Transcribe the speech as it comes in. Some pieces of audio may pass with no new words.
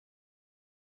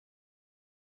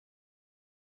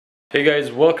Hey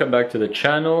guys, welcome back to the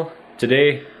channel.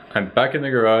 Today I'm back in the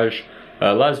garage.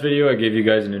 Last video I gave you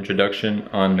guys an introduction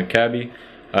on the Cabby.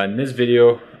 In this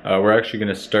video we're actually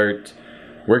going to start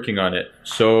working on it.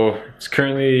 So it's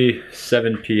currently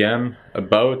 7 p.m.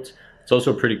 about. It's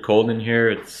also pretty cold in here.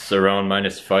 It's around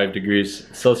 -5 degrees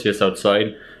Celsius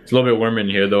outside. It's a little bit warmer in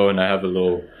here though, and I have a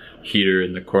little heater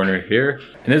in the corner here.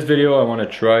 In this video I want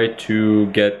to try to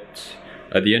get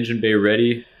the engine bay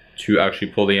ready to actually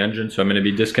pull the engine. So I'm going to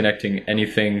be disconnecting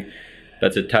anything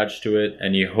that's attached to it,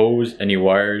 any hose, any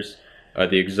wires,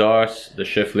 the exhaust, the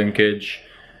shift linkage,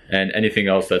 and anything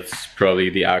else that's probably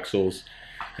the axles,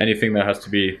 anything that has to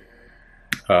be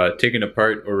taken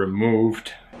apart or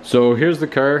removed. So here's the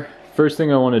car. First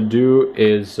thing I want to do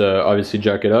is obviously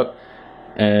jack it up,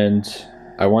 and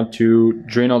I want to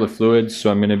drain all the fluids.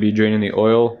 So I'm going to be draining the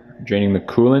oil, draining the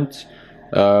coolant,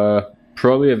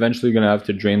 probably eventually gonna have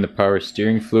to drain the power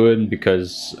steering fluid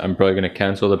because I'm probably gonna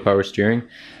cancel the power steering.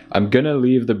 I'm gonna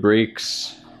leave the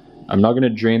brakes. I'm not gonna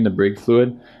drain the brake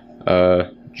fluid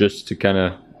just to kind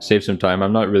of save some time.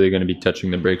 I'm not really gonna be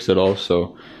touching the brakes at all,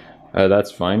 so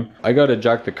that's fine. I gotta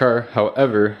jack the car.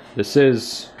 However, this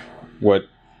is what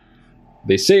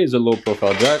they say is a low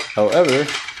profile jack. However,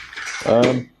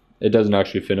 it doesn't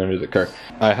actually fit under the car.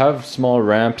 I have small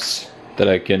ramps that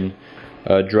I can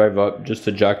drive up just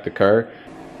to jack the car.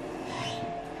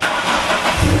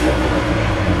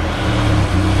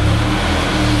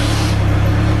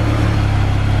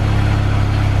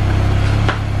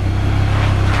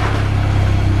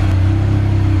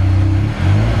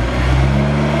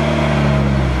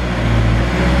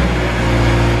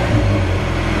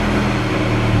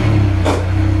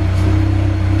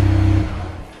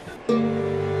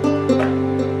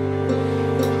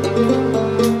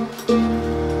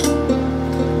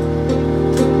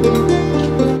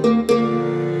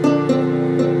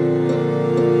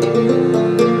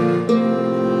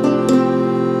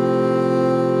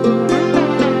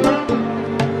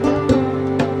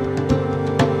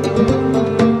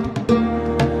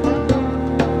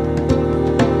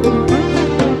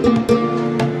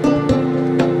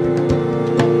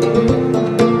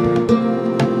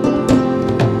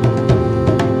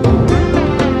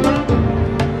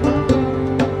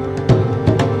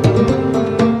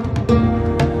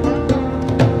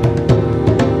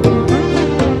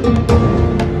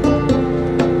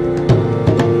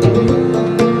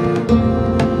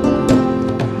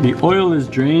 The oil is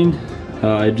drained.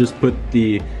 I just put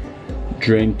the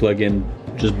drain plug in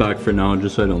just back for now,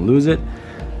 just so I don't lose it.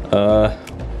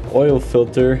 Oil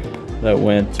filter that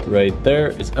went right there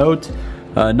is out.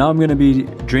 Now I'm going to be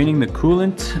draining the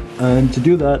coolant, and to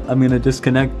do that I'm going to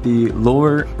disconnect the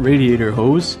lower radiator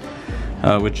hose,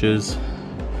 which is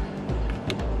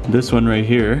this one right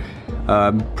here.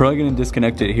 I'm probably going to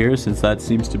disconnect it here since that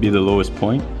seems to be the lowest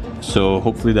point, so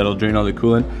hopefully that'll drain all the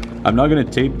coolant. I'm not going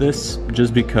to tape this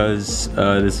just because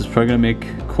this is probably going to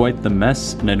make quite the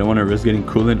mess, and I don't want to risk getting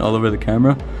coolant all over the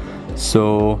camera.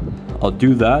 So I'll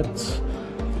do that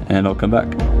and I'll come back.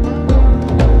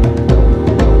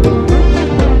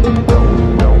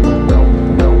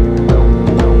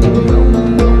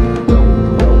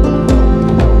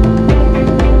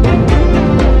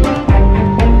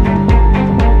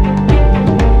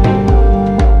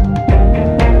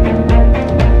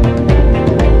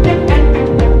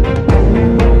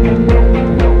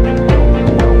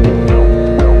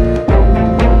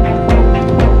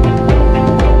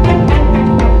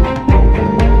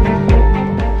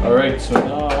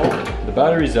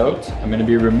 Battery's out. I'm going to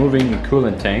be removing the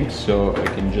coolant tank, so I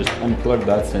can just unplug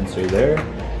that sensor there.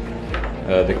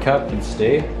 The cap can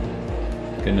stay.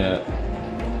 I'm gonna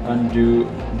undo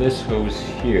this hose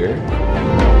here.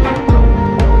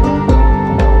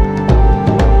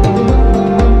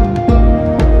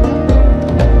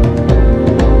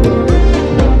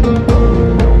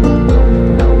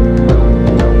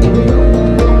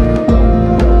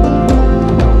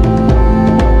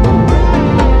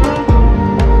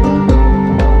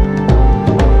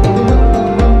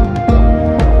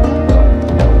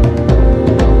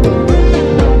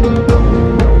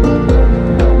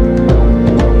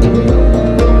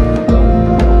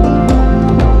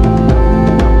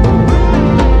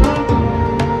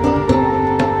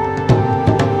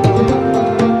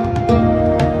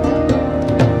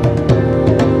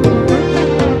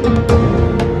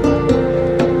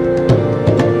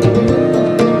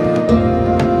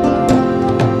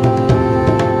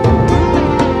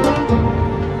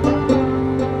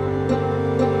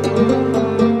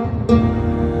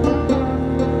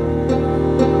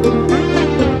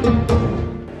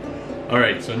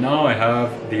 So now I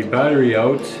have the battery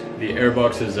out, the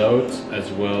airbox is out,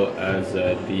 as well as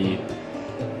the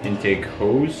intake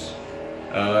hose.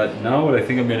 Now what I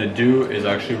think I'm going to do is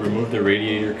actually remove the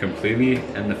radiator completely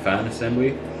and the fan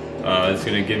assembly. It's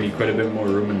going to give me quite a bit more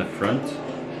room in the front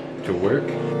to work.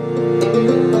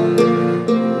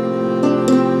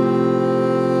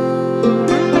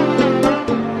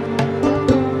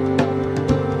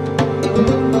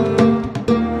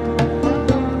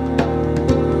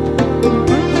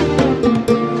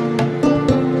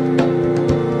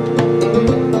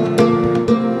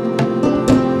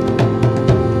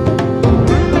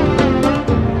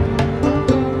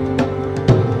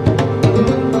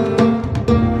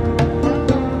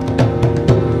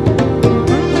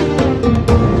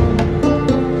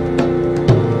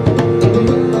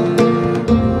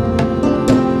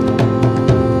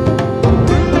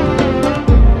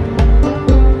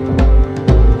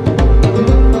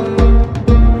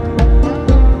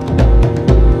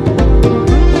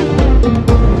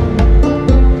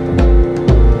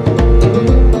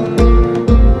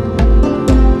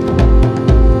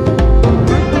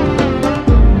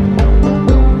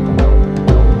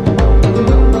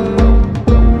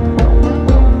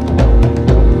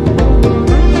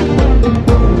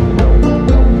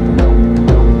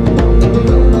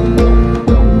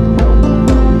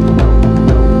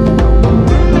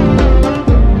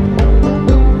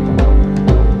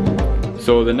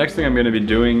 So the next thing I'm going to be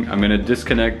doing, I'm going to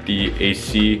disconnect the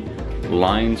AC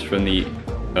lines from the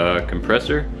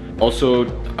compressor. Also,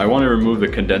 I want to remove the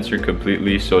condenser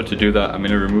completely, so to do that I'm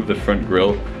going to remove the front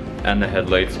grille and the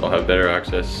headlights. I'll have better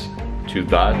access to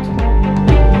that.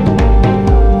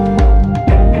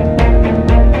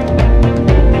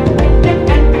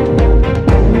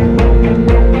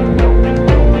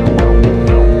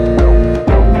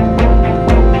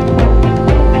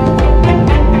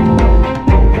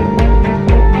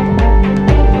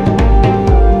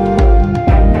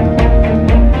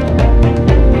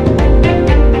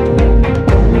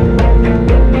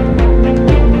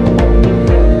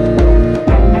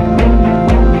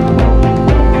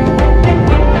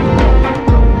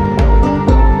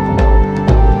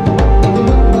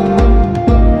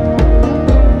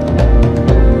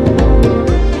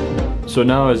 So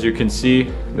now, as you can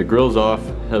see, the grille's off,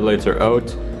 headlights are out.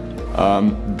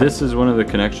 This is one of the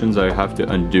connections I have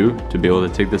to undo to be able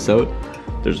to take this out.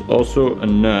 There's also a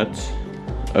nut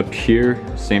up here,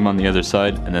 same on the other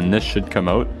side, and then this should come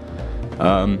out.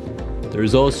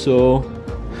 There's also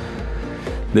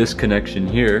this connection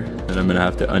here that I'm gonna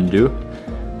have to undo.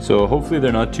 So hopefully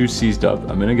they're not too seized up.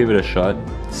 I'm gonna give it a shot,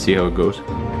 see how it goes.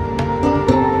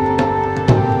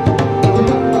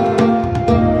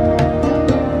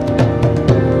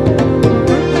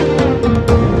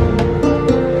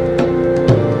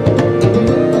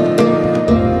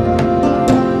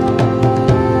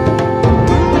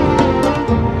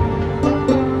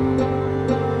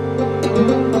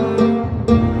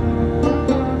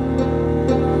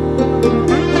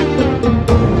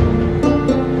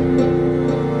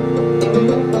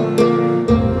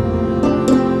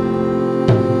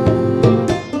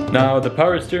 Now the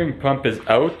power steering pump is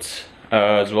out,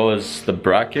 as well as the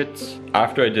bracket.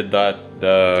 After I did that,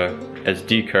 the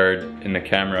SD card in the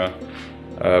camera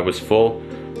was full,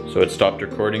 so it stopped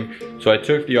recording. So I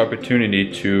took the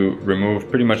opportunity to remove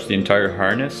pretty much the entire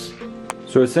harness.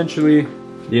 So essentially,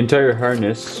 the entire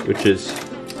harness, which is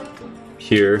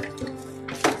here,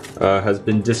 has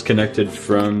been disconnected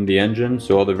from the engine,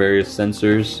 so all the various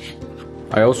sensors.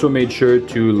 I also made sure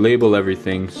to label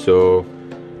everything, so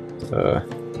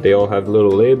they all have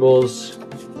little labels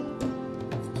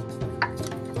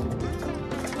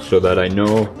so that I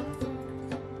know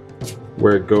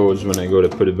where it goes when I go to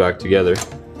put it back together.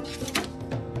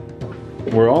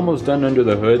 We're almost done under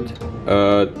the hood.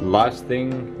 Last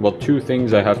thing, well, two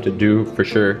things I have to do for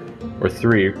sure, or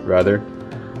three rather.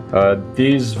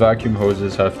 These vacuum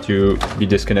hoses have to be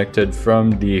disconnected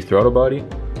from the throttle body.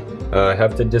 I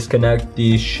have to disconnect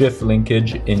the shift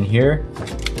linkage in here,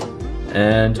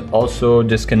 and also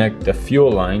disconnect the fuel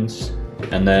lines,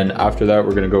 and then after that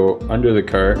we're going to go under the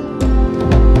car.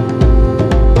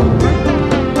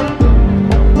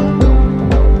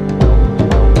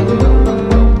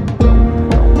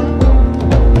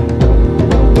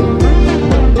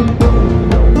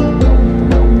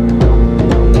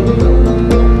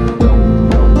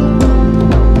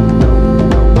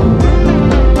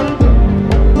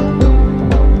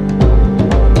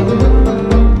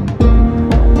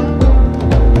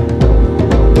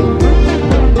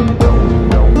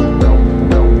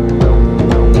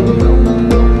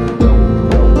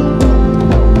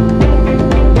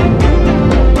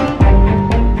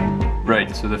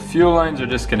 So the fuel lines are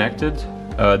disconnected.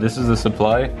 This is the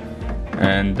supply,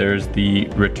 and there's the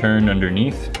return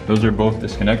underneath. Those are both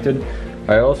disconnected.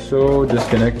 I also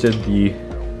disconnected the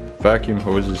vacuum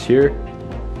hoses here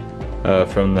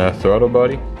from the throttle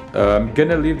body. I'm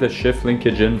gonna leave the shift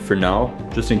linkage in for now,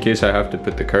 just in case I have to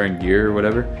put the car in gear or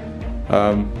whatever.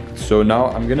 So now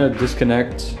I'm gonna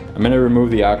disconnect, I'm gonna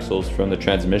remove the axles from the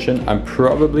transmission. I'm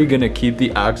probably gonna keep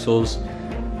the axles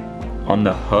on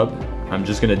the hub. I'm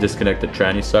just gonna disconnect the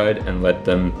tranny side and let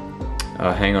them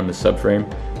hang on the subframe.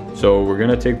 So we're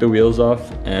gonna take the wheels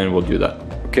off and we'll do that.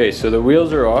 Okay, so the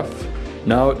wheels are off.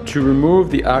 Now to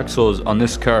remove the axles on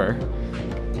this car,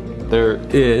 there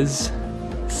is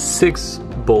 6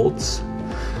 bolts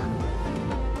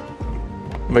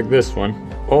like this one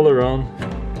all around,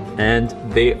 and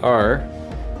they are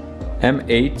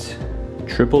M8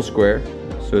 triple square,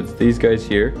 so it's these guys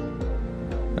here,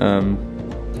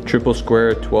 triple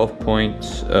square 12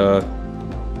 points.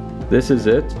 This is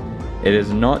it. It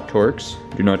is not Torx.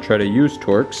 Do not try to use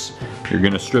Torx, you're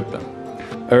gonna strip them.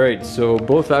 All right, so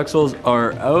both axles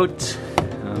are out.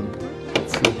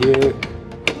 Let's see here,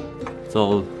 it's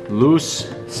all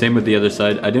loose. Same with the other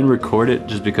side. I didn't record it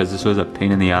just because this was a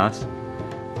pain in the ass,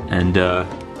 and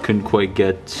couldn't quite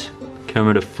get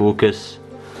camera to focus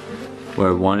where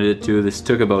I wanted it to. This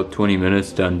took about 20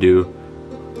 minutes to undo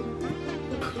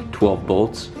 12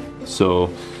 bolts, so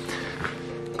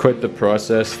quite the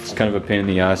process. It's kind of a pain in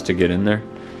the ass to get in there.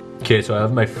 Okay, so I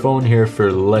have my phone here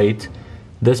for light.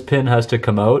 This pin has to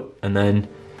come out, and then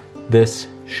this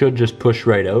should just push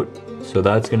right out, so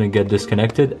that's gonna get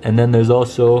disconnected. And then there's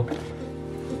also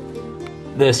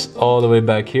this all the way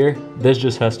back here. This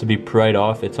just has to be pried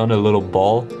off. It's on a little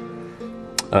ball.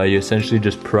 You essentially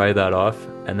just pry that off,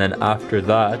 and then after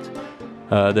that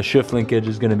the shift linkage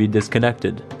is going to be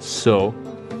disconnected. So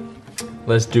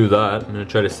let's do that. I'm going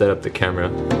to try to set up the camera.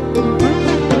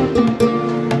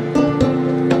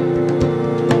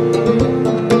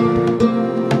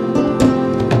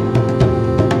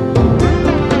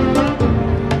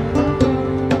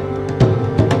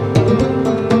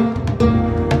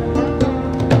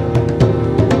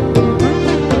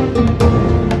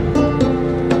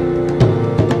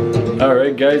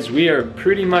 Alright guys, we are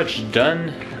pretty much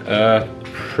done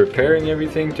preparing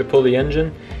everything to pull the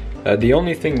engine. The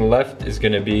only thing left is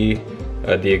going to be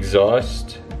the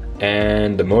exhaust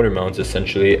and the motor mounts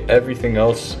essentially. Everything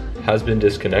else has been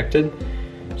disconnected.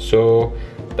 So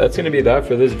that's going to be that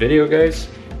for this video guys.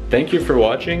 Thank you for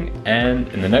watching, and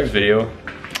in the next video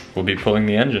we'll be pulling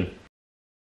the engine.